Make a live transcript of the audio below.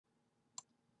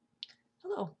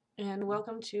and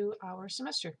welcome to our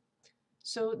semester.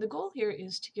 So the goal here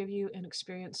is to give you an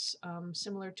experience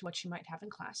similar to what you might have in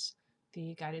class.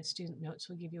 The guided student notes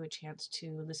will give you a chance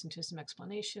to listen to some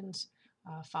explanations,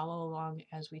 follow along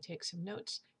as we take some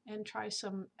notes, and try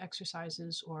some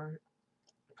exercises or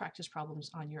practice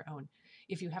problems on your own.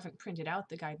 If you haven't printed out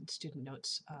the guided student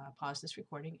notes, pause this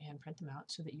recording and print them out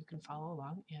so that you can follow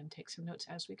along and take some notes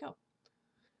as we go.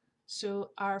 So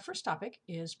our first topic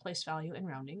is place value and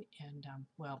rounding. And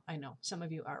well, I know some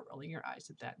of you are rolling your eyes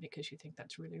at that because you think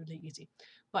that's really, really easy.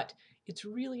 But it's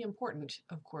really important,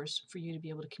 of course, for you to be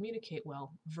able to communicate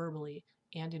well verbally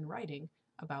and in writing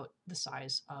about the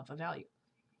size of a value.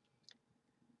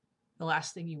 The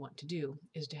last thing you want to do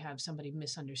is to have somebody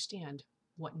misunderstand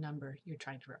what number you're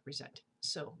trying to represent.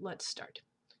 So let's start.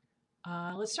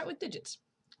 Let's start with digits.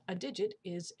 A digit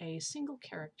is a single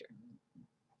character.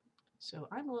 So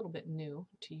I'm a little bit new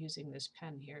to using this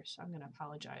pen here, so I'm going to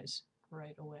apologize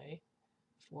right away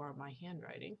for my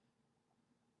handwriting.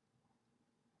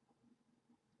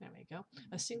 There we go.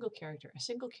 A single character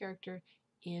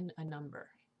in a number.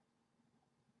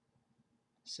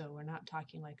 So we're not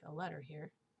talking like a letter here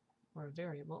or a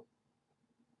variable,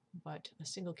 but a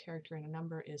single character in a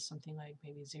number is something like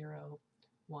maybe 0,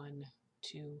 1,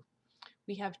 2.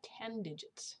 We have 10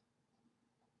 digits.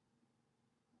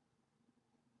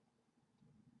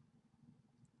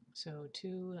 So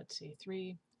 2, let's see,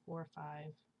 3, 4, 5,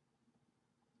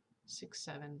 6,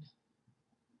 7,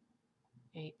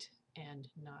 8, and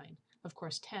 9. Of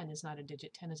course, 10 is not a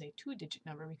digit. 10 is a two-digit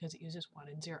number because it uses 1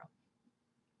 and 0.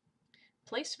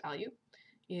 Place value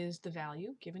is the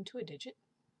value given to a digit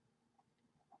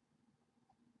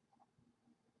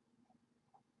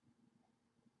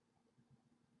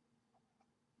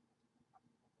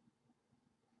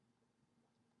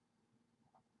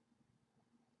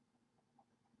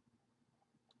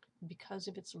because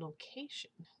of its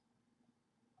location.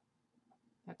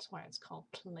 That's why it's called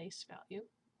place value.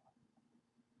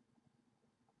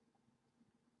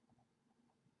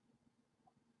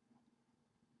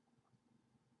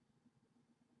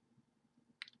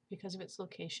 Because of its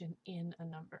location in a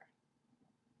number.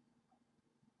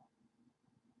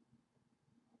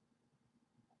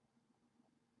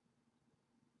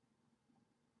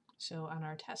 So on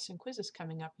our tests and quizzes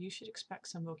coming up, you should expect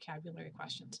some vocabulary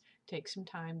questions. Take some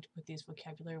time to put these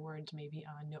vocabulary words maybe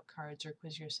on note cards or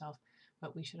quiz yourself,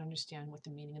 but we should understand what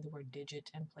the meaning of the word digit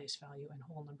and place value and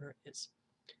whole number is.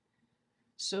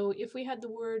 So if we had the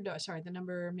word, the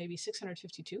number maybe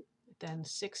 652, then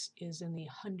 6 is in the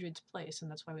hundreds place,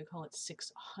 and that's why we call it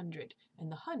 600. And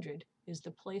the 100 is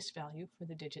the place value for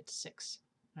the digit 6.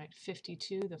 Right?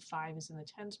 52, the 5 is in the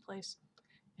tens place,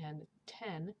 and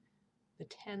 10, the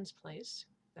tens place.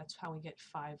 That's how we get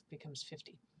 5 becomes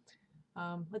 50.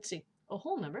 Let's see, a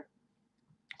whole number.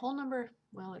 Whole number,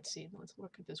 well, let's see, let's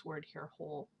look at this word here,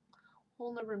 whole.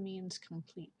 Whole number means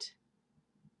complete,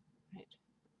 right?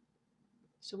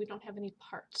 So we don't have any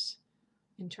parts.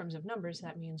 In terms of numbers,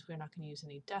 that means we're not going to use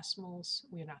any decimals,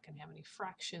 we're not going to have any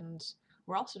fractions,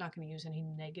 we're also not going to use any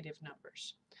negative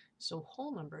numbers. So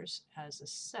whole numbers as a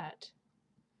set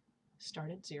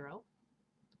start at 0,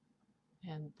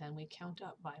 and then we count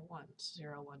up by ones,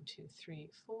 0, 1, 2, 3,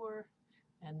 4,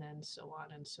 and then so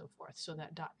on and so forth. So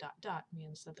that dot, dot, dot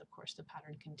means that, of course, the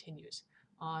pattern continues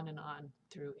on and on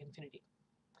through infinity.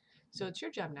 So it's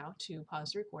your job now to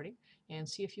pause the recording and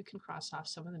see if you can cross off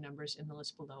some of the numbers in the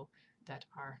list below that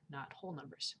are not whole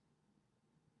numbers.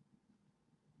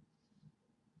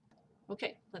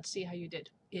 Okay, let's see how you did.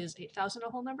 Is 8,000 a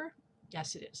whole number?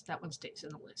 Yes, it is. That one stays in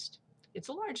the list. It's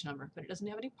a large number, but it doesn't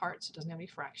have any parts. It doesn't have any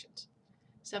fractions.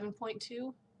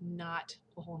 7.2, not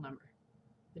a whole number.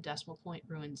 The decimal point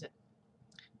ruins it.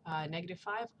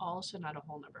 -5, also not a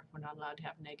whole number. We're not allowed to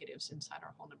have negatives inside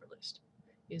our whole number list.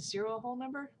 Is 0 a whole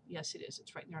number? Yes, it is.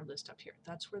 It's right in our list up here.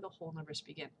 That's where the whole numbers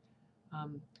begin.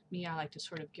 I like to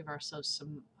sort of give ourselves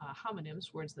some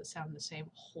homonyms, words that sound the same.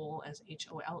 Whole as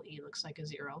H-O-L-E looks like a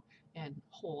 0, and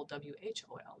whole,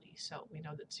 W-H-O-L-E. So we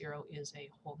know that 0 is a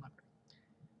whole number.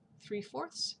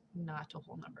 3/4, not a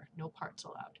whole number. No parts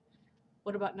allowed.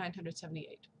 What about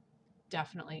 978?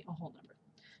 Definitely a whole number.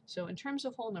 So in terms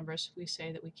of whole numbers, we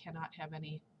say that we cannot have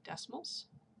any decimals,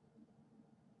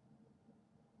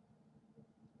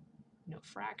 no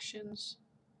fractions,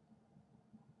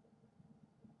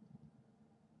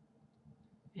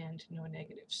 and no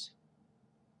negatives.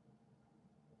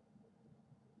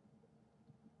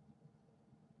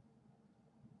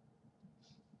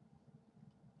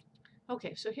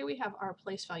 Okay, so here we have our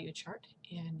place value chart,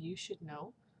 and you should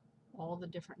know all the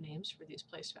different names for these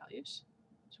place values.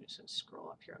 So I'm just going to scroll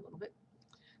up here a little bit.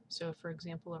 So for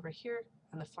example, over here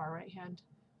on the far right hand,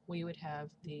 we would have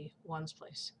the ones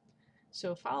place.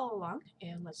 So follow along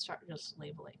and let's start just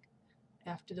labeling.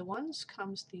 After the ones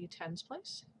comes the tens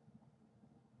place,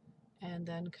 and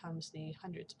then comes the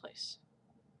hundreds place.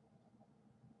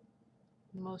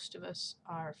 Most of us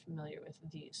are familiar with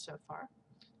these so far.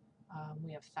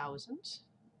 We have thousands,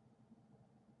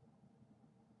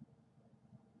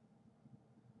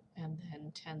 and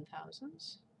then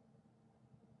 10,000s,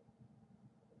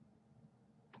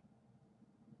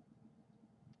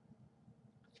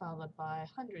 followed by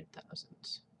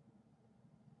 100,000s.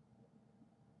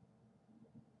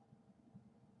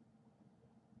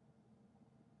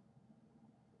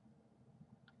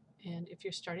 And if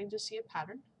you're starting to see a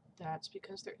pattern, that's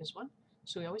because there is one.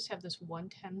 So we always have this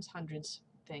 1/10s hundreds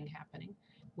thing happening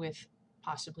with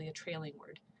possibly a trailing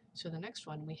word. So the next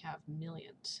one we have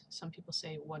millions. Some people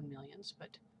say 1 millions,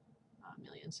 but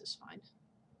millions is fine.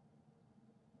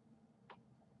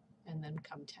 And then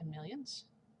come 10 millions.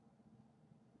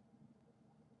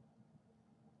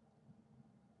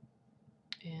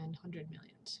 And 100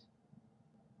 millions.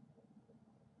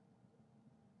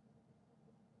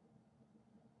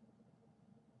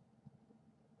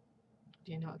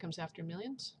 Do you know what comes after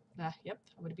millions? Yep,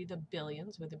 that would be the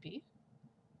billions with a B.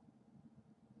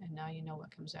 And now you know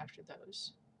what comes after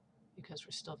those, because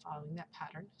we're still following that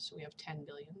pattern. So we have 10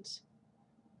 billions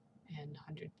and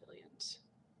 100 billions.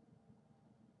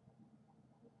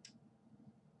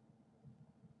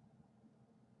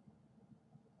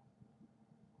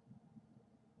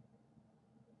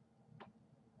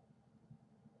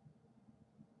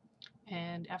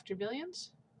 And after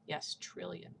billions, yes,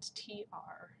 trillions,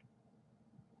 TR.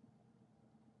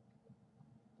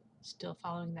 Still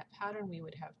following that pattern, we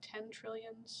would have 10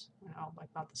 trillions,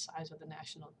 about the size of the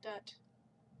national debt,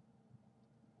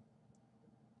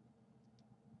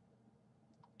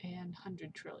 and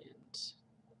 100 trillions.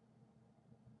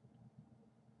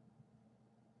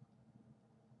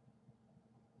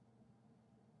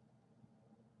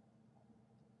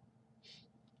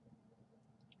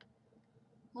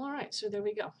 All right, so there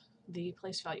we go, the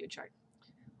place value chart.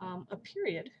 A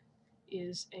period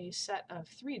is a set of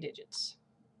 3 digits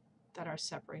that are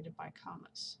separated by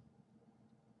commas.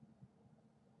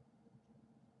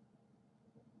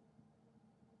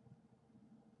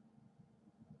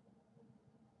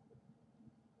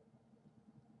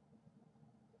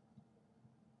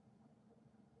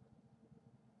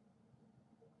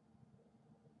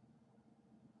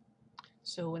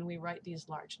 So when we write these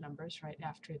large numbers, right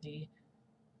after we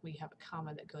have a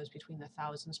comma that goes between the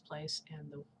thousands place and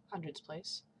the hundreds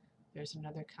place. There's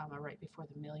another comma right before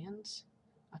the millions,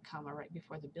 a comma right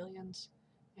before the billions,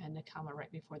 and a comma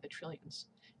right before the trillions.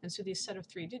 And so these set of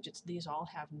 3 digits, these all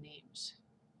have names.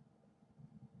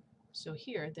 So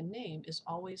here, the name is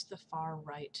always the far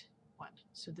right one.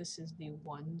 So this is the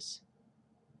ones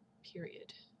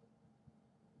period.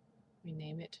 We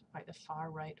name it by the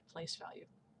far right place value.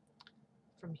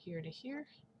 From here to here,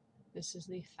 this is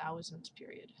the thousands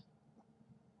period,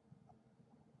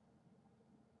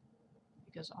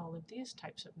 because all of these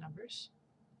types of numbers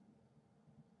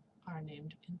are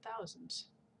named in thousands.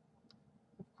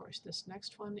 Of course, this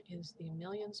next one is the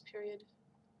millions period.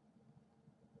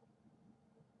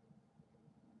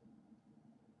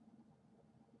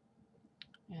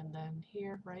 And then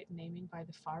here, right, naming by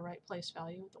the far right place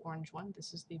value, the orange one,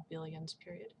 this is the billions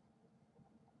period.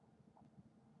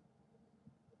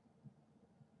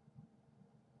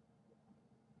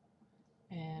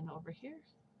 And over here,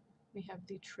 we have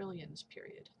the trillions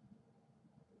period.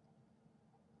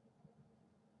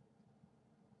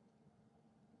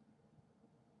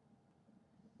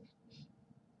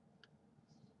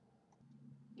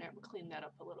 All right, we'll clean that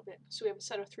up a little bit. So we have a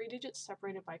set of 3 digits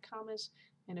separated by commas,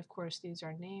 and of course these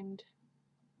are named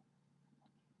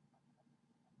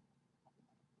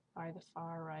by the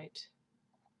far right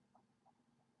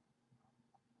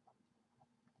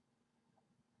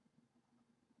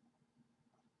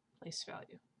place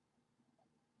value.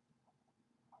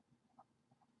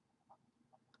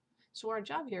 So our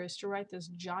job here is to write this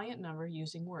giant number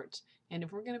using words. And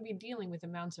if we're going to be dealing with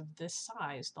amounts of this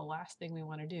size, the last thing we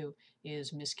want to do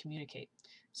is miscommunicate.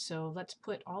 So let's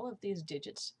put all of these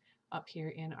digits up here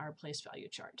in our place value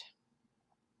chart.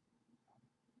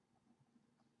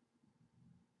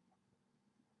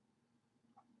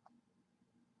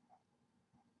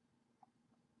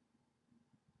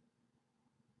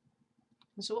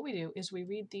 And so what we do is we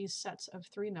read these sets of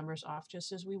 3 numbers off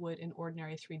just as we would an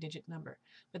ordinary 3-digit number.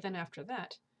 But then after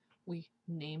that, we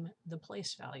name the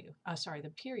place value,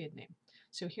 the period name.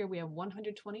 So here we have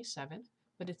 127,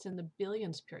 but it's in the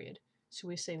billions period. So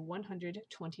we say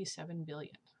 127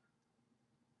 billion.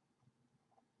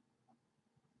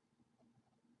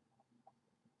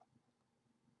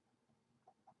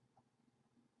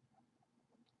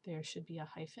 There should be a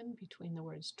hyphen between the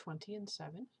words 20 and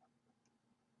 7.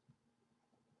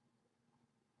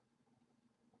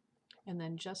 And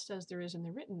then just as there is in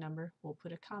the written number, we'll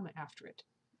put a comma after it.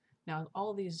 Now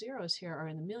all these zeros here are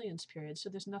in the millions period, so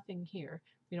there's nothing here.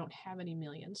 We don't have any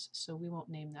millions, so we won't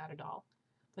name that at all.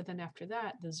 But then after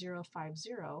that, the 050,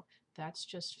 that's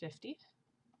just 50.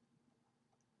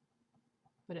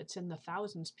 But it's in the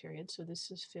thousands period, so this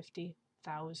is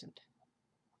 50,000.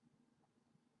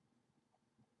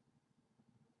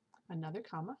 Another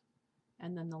comma,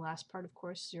 and then the last part, of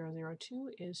course,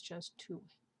 002 is just 2.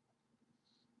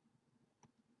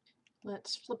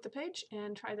 Let's flip the page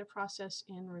and try the process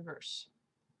in reverse.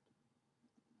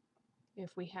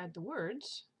 If we had the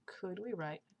words, could we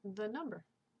write the number?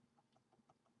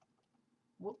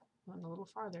 Whoop, went a little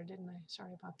farther, didn't I?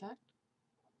 Sorry about that.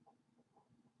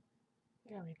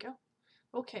 There we go.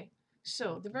 Okay,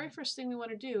 so the very first thing we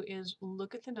want to do is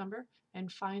look at the number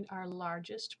and find our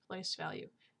largest place value.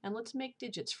 And let's make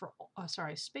digits for,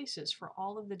 spaces for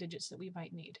all of the digits that we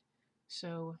might need.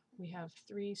 So we have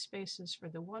 3 spaces for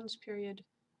the ones period,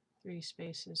 3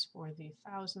 spaces for the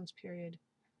thousands period,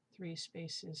 3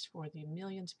 spaces for the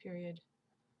millions period,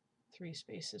 3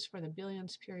 spaces for the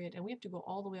billions period, and we have to go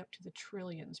all the way up to the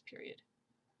trillions period.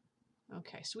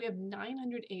 Okay, so we have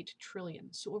 908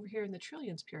 trillion. So over here in the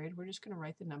trillions period, we're just going to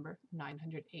write the number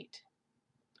 908.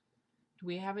 Do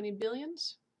we have any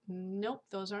billions? Nope,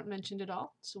 those aren't mentioned at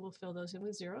all, so we'll fill those in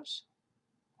with zeros.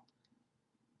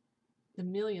 The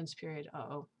millions period,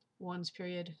 ones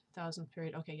period, thousands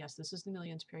period. Okay, yes, this is the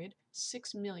millions period.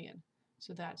 6 million,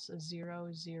 so that's a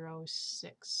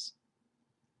 006.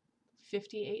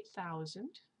 58,000,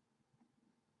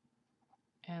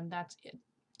 and that's it.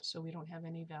 So we don't have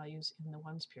any values in the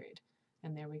ones period.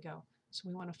 And there we go. So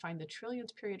we want to find the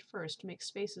trillions period first, make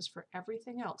spaces for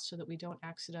everything else so that we don't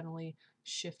accidentally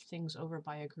shift things over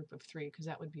by a group of 3, because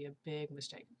that would be a big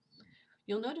mistake.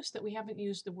 You'll notice that we haven't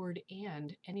used the word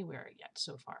and anywhere yet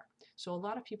so far. So a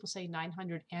lot of people say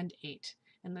 908,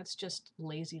 and that's just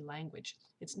lazy language.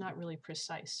 It's not really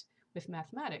precise. With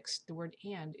mathematics, the word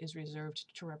and is reserved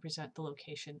to represent the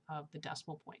location of the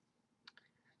decimal point.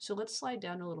 So let's slide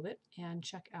down a little bit and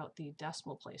check out the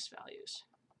decimal place values.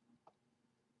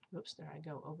 Oops, there I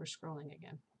go, over scrolling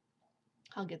again.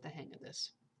 I'll get the hang of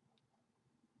this.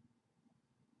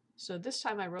 So this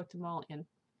time I wrote them all in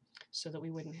so that we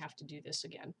wouldn't have to do this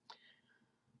again.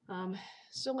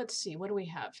 So let's see, what do we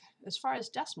have? As far as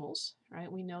decimals,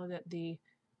 right, we know that the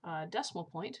decimal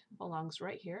point belongs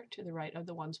right here to the right of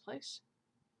the ones place.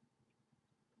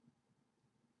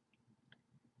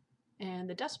 And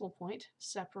the decimal point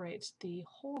separates the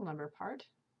whole number part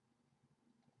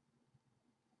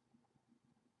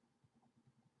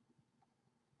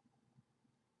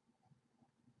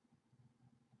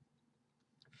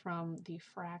from the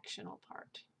fractional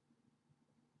part.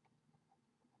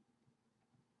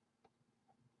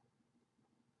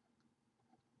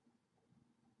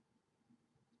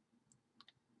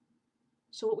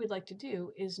 So what we'd like to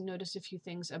do is notice a few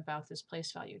things about this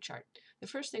place value chart. The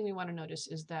first thing we want to notice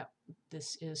is that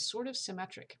this is sort of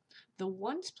symmetric. The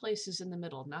ones place is in the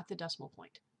middle, not the decimal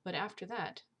point. But after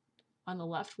that, on the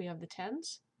left we have the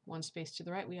tens, 1 space to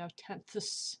the right we have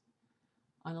tenths.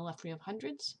 On the left we have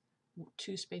hundreds,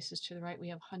 2 spaces to the right we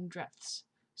have hundredths.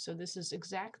 So this is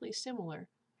exactly similar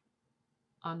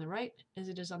on the right as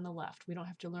it is on the left. We don't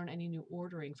have to learn any new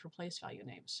ordering for place value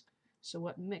names. So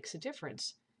what makes a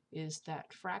difference is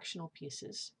that fractional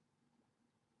pieces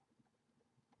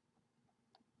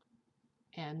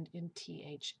end in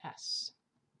THS.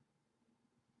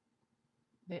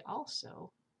 They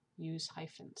also use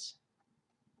hyphens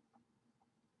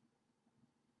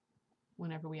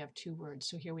whenever we have 2 words.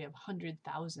 So here we have 100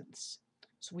 thousandths.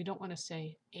 So we don't want to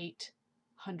say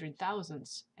 800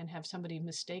 thousandths and have somebody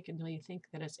mistakenly think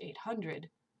that it's 800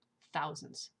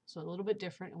 thousandths. So a little bit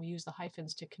different, and we use the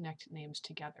hyphens to connect names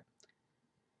together.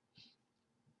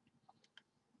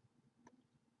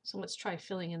 So let's try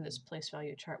filling in this place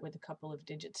value chart with a couple of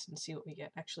digits and see what we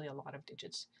get. Actually, a lot of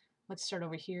digits. Let's start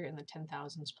over here in the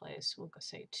 10,000s place. We'll go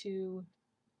say 2,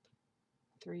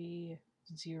 3,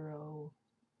 0,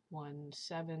 1,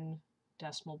 7,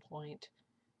 decimal point,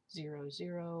 0,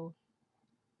 0,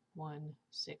 1,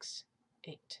 6,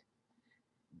 8.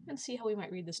 And see how we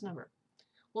might read this number.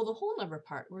 Well, the whole number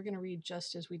part, we're going to read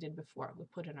just as we did before. We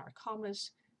put in our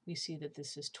commas. We see that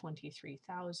this is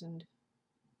 23,000.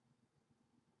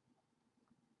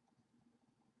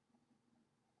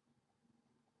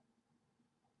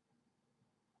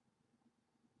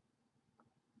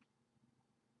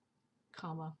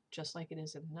 Comma, just like it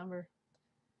is in the number,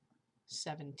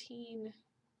 17,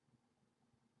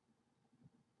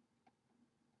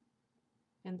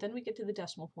 And then we get to the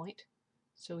decimal point.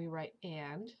 So we write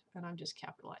and I'm just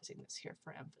capitalizing this here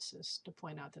for emphasis to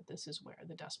point out that this is where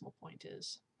the decimal point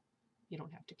is. You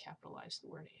don't have to capitalize the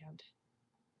word and.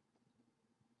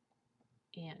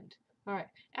 And. All right,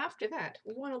 after that,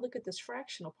 we want to look at this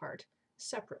fractional part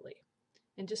separately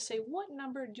and just say, what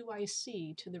number do I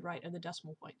see to the right of the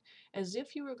decimal point? As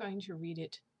if you were going to read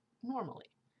it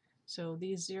normally. So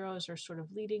these zeros are sort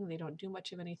of leading, they don't do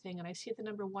much of anything, and I see the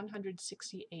number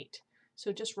 168.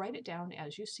 So just write it down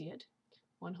as you see it,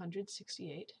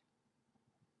 168.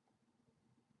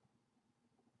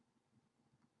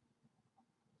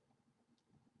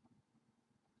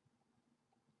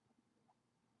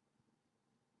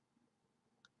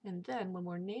 And then when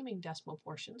we're naming decimal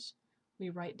portions,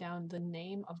 we write down the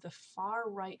name of the far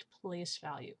right place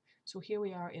value. So here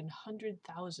we are in hundred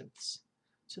thousandths.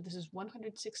 So this is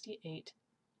 168,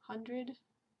 100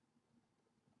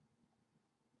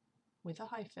 with a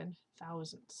hyphen,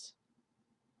 thousandths.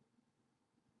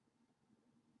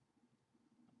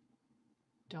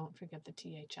 Don't forget the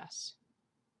THS.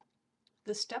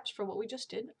 The steps for what we just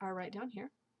did are right down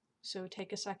here. So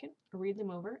take a second, read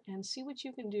them over, and see what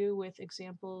you can do with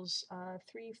examples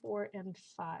 3, 4, and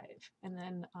 5, and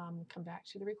then come back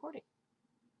to the recording.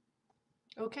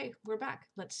 Okay, we're back.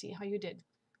 Let's see how you did.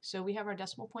 So we have our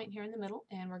decimal point here in the middle,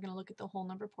 and we're going to look at the whole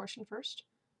number portion first.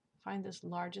 Find this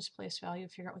largest place value,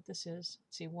 figure out what this is.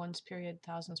 Let's see, ones period,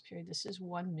 thousands period. This is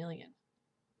 1 million.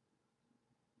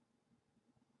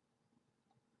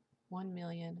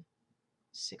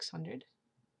 1,600,000.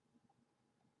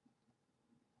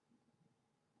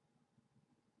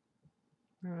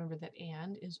 Remember that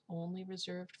and is only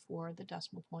reserved for the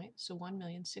decimal point, so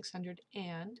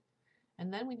 1,600,000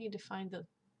 and then we need to find the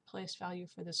place value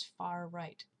for this far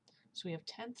right. So we have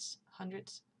tenths,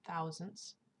 hundredths,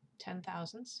 thousandths,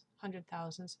 10,000ths,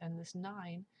 100,000ths, and this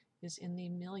 9 is in the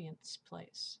millionths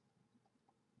place.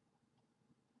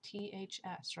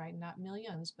 THS, right? Not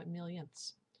millions, but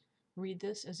millionths. Read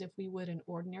this as if we would an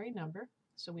ordinary number.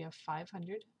 So we have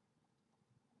 500,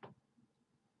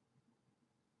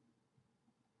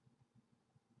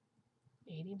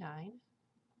 89,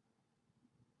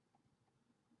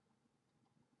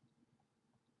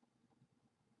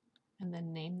 and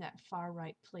then name that far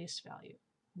right place value,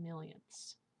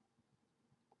 millionths.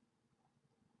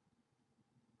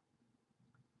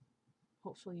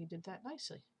 Hopefully you did that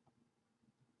nicely.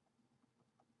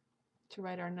 To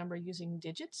write our number using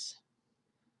digits,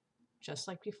 just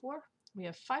like before, we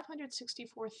have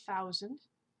 564,000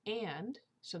 and,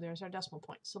 so there's our decimal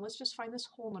point. So let's just find this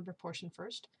whole number portion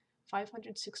first.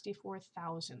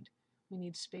 564,000. We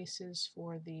need spaces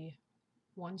for the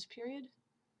ones period,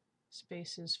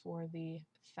 spaces for the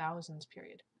thousands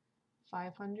period.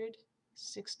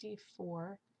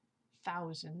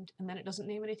 564,000, and then it doesn't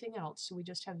name anything else, so we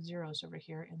just have zeros over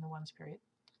here in the ones period.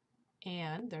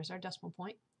 And there's our decimal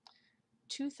point.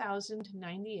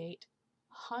 2,098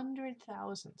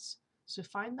 hundred-thousandths. So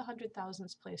find the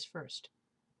hundred-thousandths place first.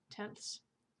 Tenths,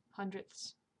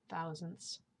 hundredths,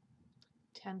 thousandths,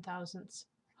 10,000ths,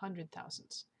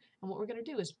 100,000ths. And what we're going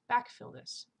to do is backfill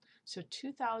this. So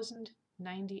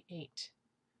 2,098.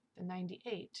 The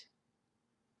 98,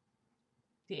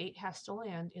 the 8 has to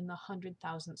land in the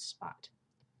 100,000th spot.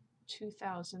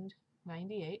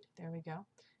 2,098, there we go.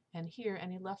 And here,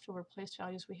 any leftover place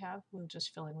values we have, we'll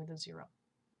just fill in with a 0.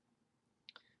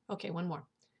 Okay, one more.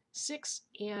 6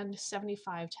 and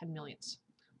 75 10,000,000ths.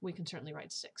 We can certainly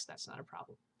write 6, that's not a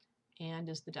problem. And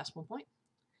is the decimal point.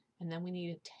 And then we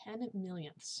need 10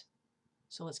 millionths.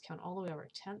 So let's count all the way over.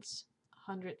 Tenths,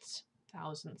 hundredths,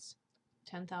 thousandths,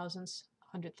 10,000ths,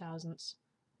 100,000ths,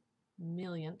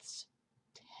 millionths,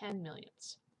 10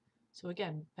 millionths. So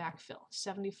again, backfill.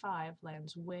 75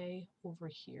 lands way over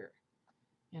here.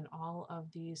 And all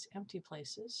of these empty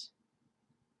places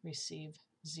receive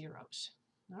zeros.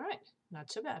 All right,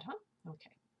 not so bad, huh?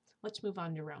 Okay, let's move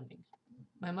on to rounding.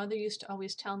 My mother used to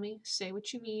always tell me, say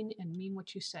what you mean and mean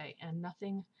what you say, and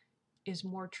nothing is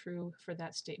more true for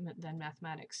that statement than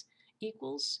mathematics.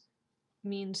 Equals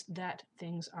means that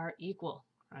things are equal,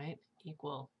 right?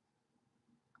 Equal.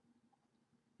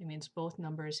 It means both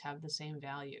numbers have the same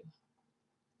value.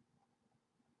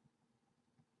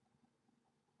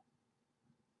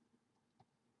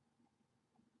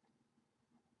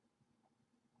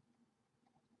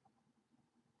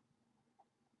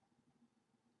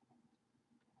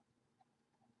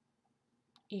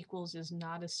 Equals is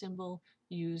not a symbol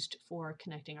used for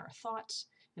connecting our thoughts,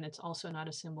 and it's also not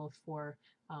a symbol for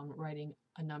writing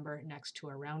a number next to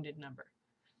a rounded number.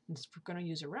 And if we're going to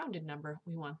use a rounded number,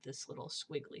 we want this little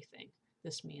squiggly thing.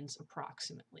 This means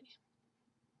approximately.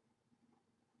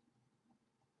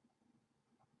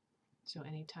 So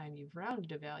anytime you've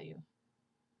rounded a value,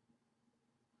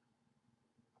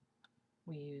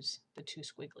 we use the two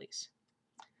squigglies.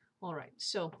 All right,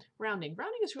 so rounding.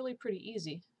 Rounding is really pretty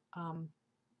easy.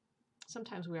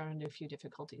 Sometimes we run into a few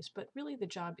difficulties, but really the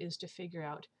job is to figure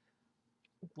out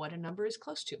what a number is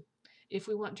close to. If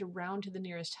we want to round to the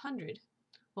nearest 100,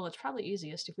 well, it's probably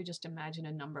easiest if we just imagine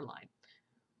a number line.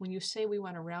 When you say we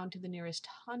want to round to the nearest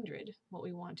 100, what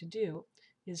we want to do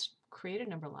is create a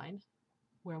number line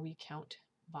where we count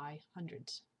by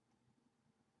hundreds.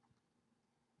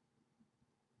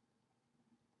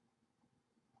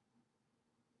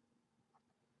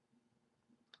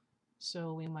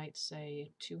 So we might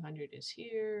say 200 is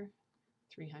here,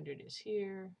 300 is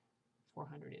here,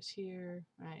 400 is here,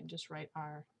 right? And just write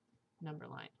our number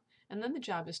line. And then the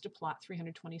job is to plot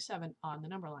 327 on the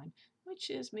number line, which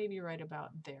is maybe right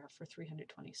about there for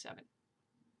 327.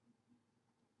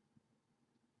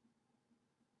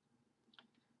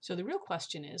 So the real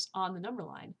question is, on the number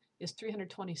line, is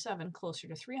 327 closer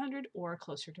to 300 or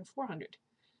closer to 400?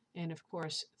 And of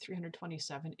course,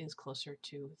 327 is closer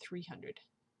to 300.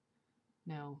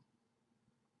 Now,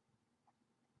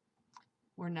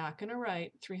 we're not going to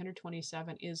write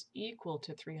 327 is equal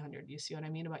to 300. You see what I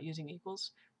mean about using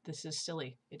equals? This is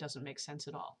silly. It doesn't make sense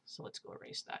at all. So let's go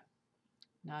erase that.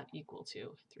 Not equal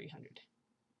to 300.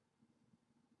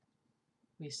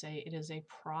 We say it is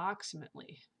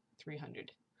approximately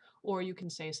 300. Or you can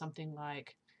say something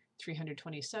like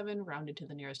 327 rounded to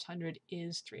the nearest 100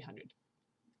 is 300.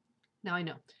 Now I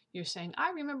know you're saying,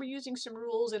 I remember using some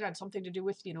rules that had something to do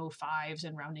with, fives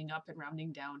and rounding up and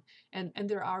rounding down. And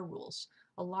there are rules.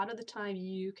 A lot of the time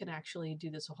you can actually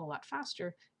do this a whole lot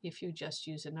faster if you just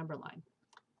use a number line.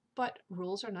 But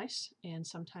rules are nice, and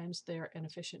sometimes they're an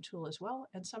efficient tool as well,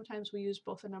 and sometimes we use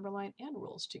both a number line and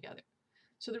rules together.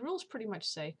 So the rules pretty much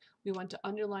say we want to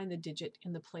underline the digit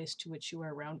in the place to which you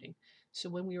are rounding. So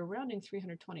when we were rounding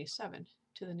 327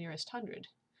 to the nearest 100,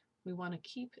 we want to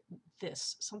keep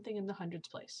this, something in the hundreds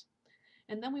place.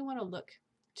 And then we want to look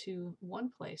to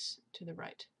one place to the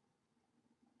right.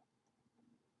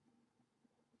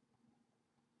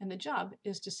 And the job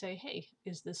is to say, hey,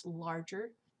 is this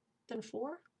larger than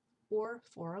 4 or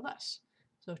 4 or less?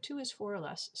 So 2 is 4 or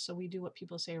less, so we do what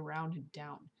people say round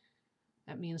down.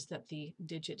 That means that the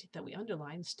digit that we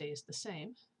underline stays the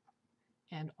same,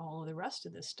 and all of the rest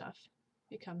of this stuff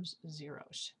becomes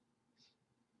zeros.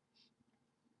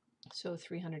 So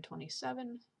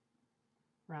 327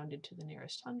 rounded to the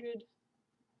nearest 100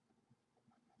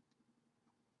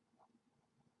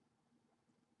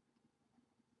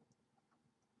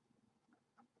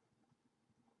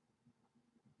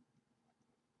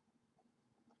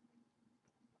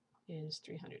 is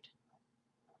 300.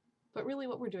 But really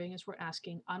what we're doing is we're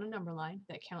asking on a number line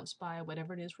that counts by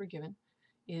whatever it is we're given,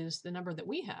 is the number that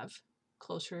we have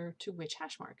closer to which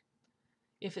hash mark?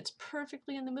 If it's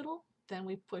perfectly in the middle, then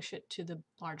we push it to the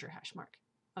larger hash mark.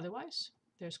 Otherwise,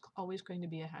 there's always going to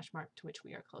be a hash mark to which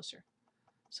we are closer.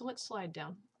 So let's slide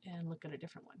down and look at a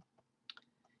different one.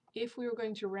 If we were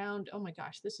going to round, oh my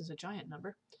gosh, this is a giant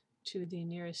number, to the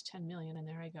nearest 10 million, and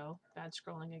there I go, bad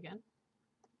scrolling again.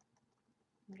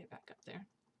 Get back up there.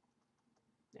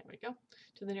 There we go,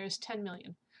 to the nearest 10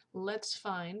 million. Let's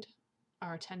find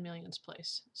our 10 millions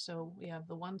place. So we have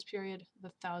the ones period,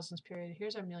 the thousands period,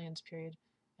 here's our millions period,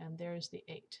 and there's the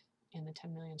 8 in the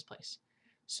 10 millions place.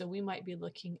 So we might be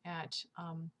looking at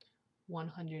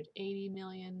 180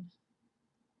 million,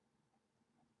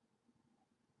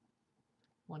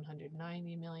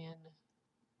 190 million,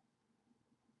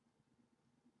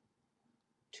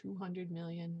 200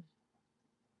 million.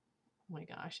 Oh my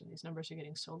gosh, and these numbers are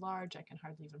getting so large I can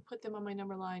hardly even put them on my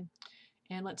number line.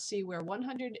 And let's see where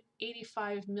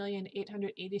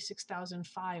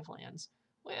 185,886,005 lands.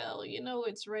 Well,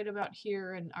 it's right about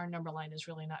here, and our number line is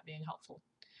really not being helpful.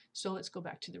 So let's go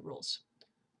back to the rules.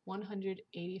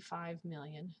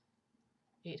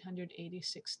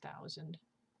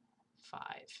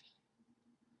 185,886,005.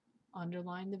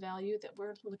 Underline the value that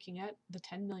we're looking at, the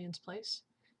 10 millions place,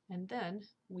 and then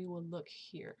we will look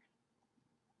here.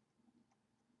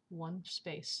 One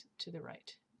space to the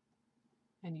right,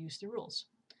 and use the rules.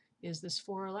 Is this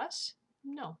 4 or less?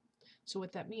 No. So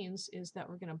what that means is that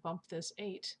we're going to bump this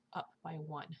 8 up by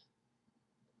 1.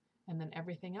 And then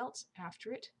everything else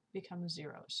after it becomes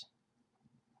zeros.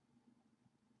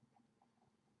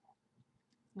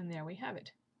 And there we have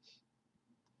it.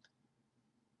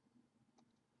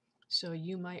 So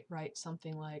you might write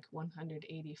something like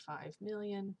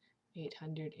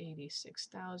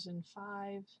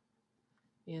 185,886,005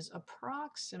 is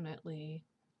approximately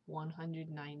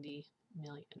 190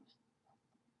 million.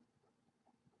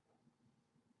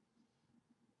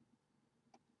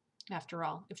 After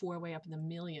all, if we're way up in the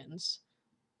millions,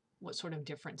 what sort of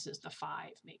difference is the 5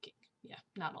 making? Yeah,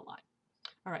 not a lot.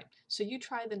 All right, so you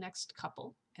try the next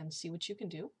couple and see what you can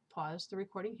do. Pause the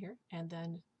recording here and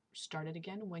then start it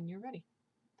again when you're ready.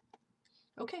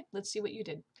 Okay, let's see what you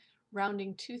did.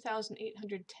 Rounding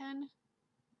 2,810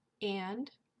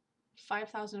 and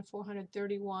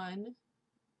 5,431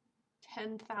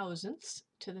 10,000ths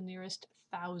to the nearest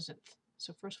thousandth.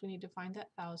 So first we need to find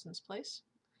that thousands place,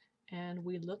 and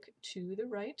we look to the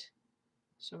right.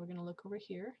 So we're going to look over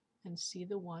here and see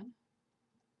the 1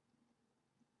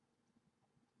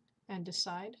 and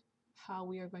decide how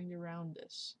we are going to round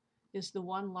this. Is the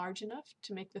 1 large enough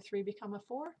to make the 3 become a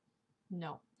 4?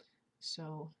 No.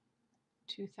 So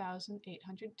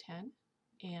 2,810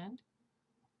 and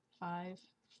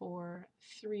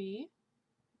 543,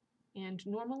 and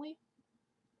normally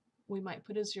we might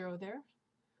put a 0 there,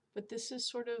 but this is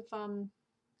sort of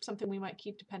something we might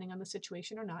keep depending on the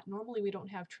situation or not. Normally we don't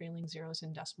have trailing zeros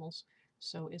in decimals,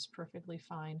 so it's perfectly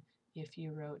fine if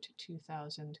you wrote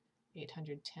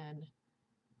 2,810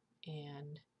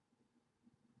 and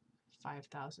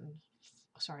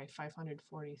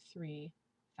 543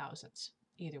 thousandths.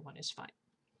 Either one is fine.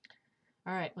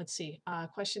 All right, let's see.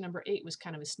 Question number 8 was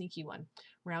kind of a sneaky one.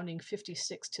 Rounding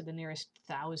 56 to the nearest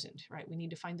thousand, right? We need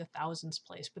to find the thousands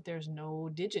place, but there's no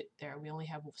digit there. We only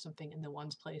have something in the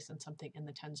ones place and something in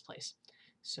the tens place.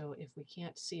 So if we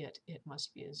can't see it, it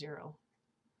must be a 0.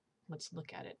 Let's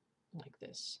look at it like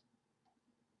this.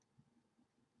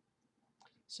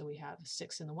 So we have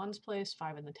 6 in the ones place,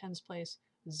 5 in the tens place,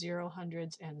 0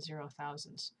 hundreds, and 0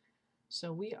 thousands.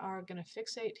 So we are going to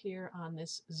fixate here on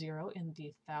this 0 in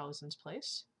the thousands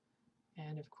place,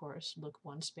 and of course look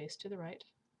one space to the right.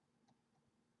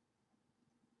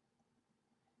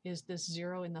 Is this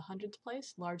 0 in the hundreds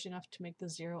place large enough to make the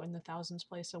 0 in the thousands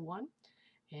place a 1?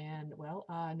 And well,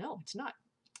 no, it's not.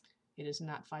 It is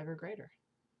not 5 or greater.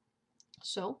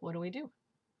 So what do?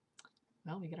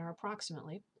 Well, we get our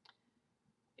approximately.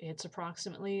 It's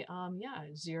approximately,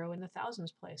 0 in the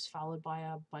thousands place, followed by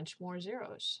a bunch more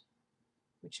zeros,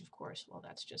 which of course, well,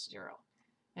 that's just 0.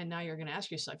 And now you're going to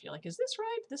ask yourself, you're like, is this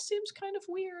right? This seems kind of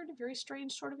weird, a very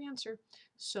strange sort of answer.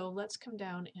 So let's come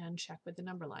down and check with the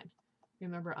number line.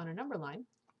 Remember, on a number line,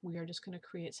 we are just going to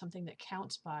create something that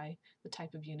counts by the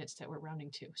type of units that we're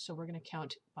rounding to. So we're going to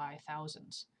count by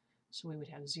thousands. So we would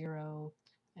have 0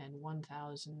 and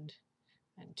 1,000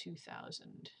 and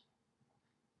 2,000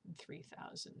 and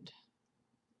 3,000,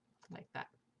 like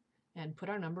that, and put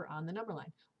our number on the number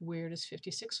line. Where does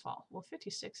 56 fall? Well,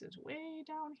 56 is way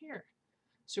down here.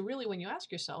 So really, when you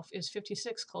ask yourself, is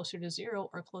 56 closer to 0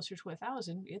 or closer to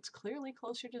 1,000, it's clearly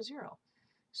closer to 0.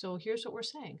 So here's what we're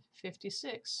saying.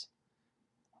 56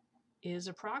 is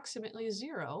approximately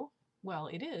 0. Well,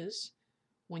 it is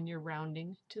when you're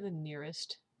rounding to the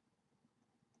nearest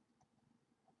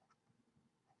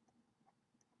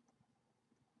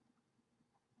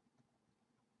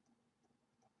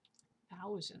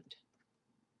thousand.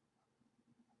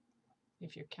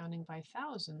 If you're counting by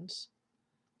thousands,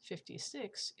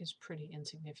 56 is pretty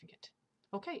insignificant.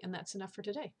 Okay, and that's enough for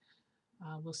today.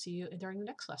 We'll see you during the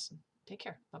next lesson. Take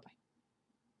care. Bye-bye.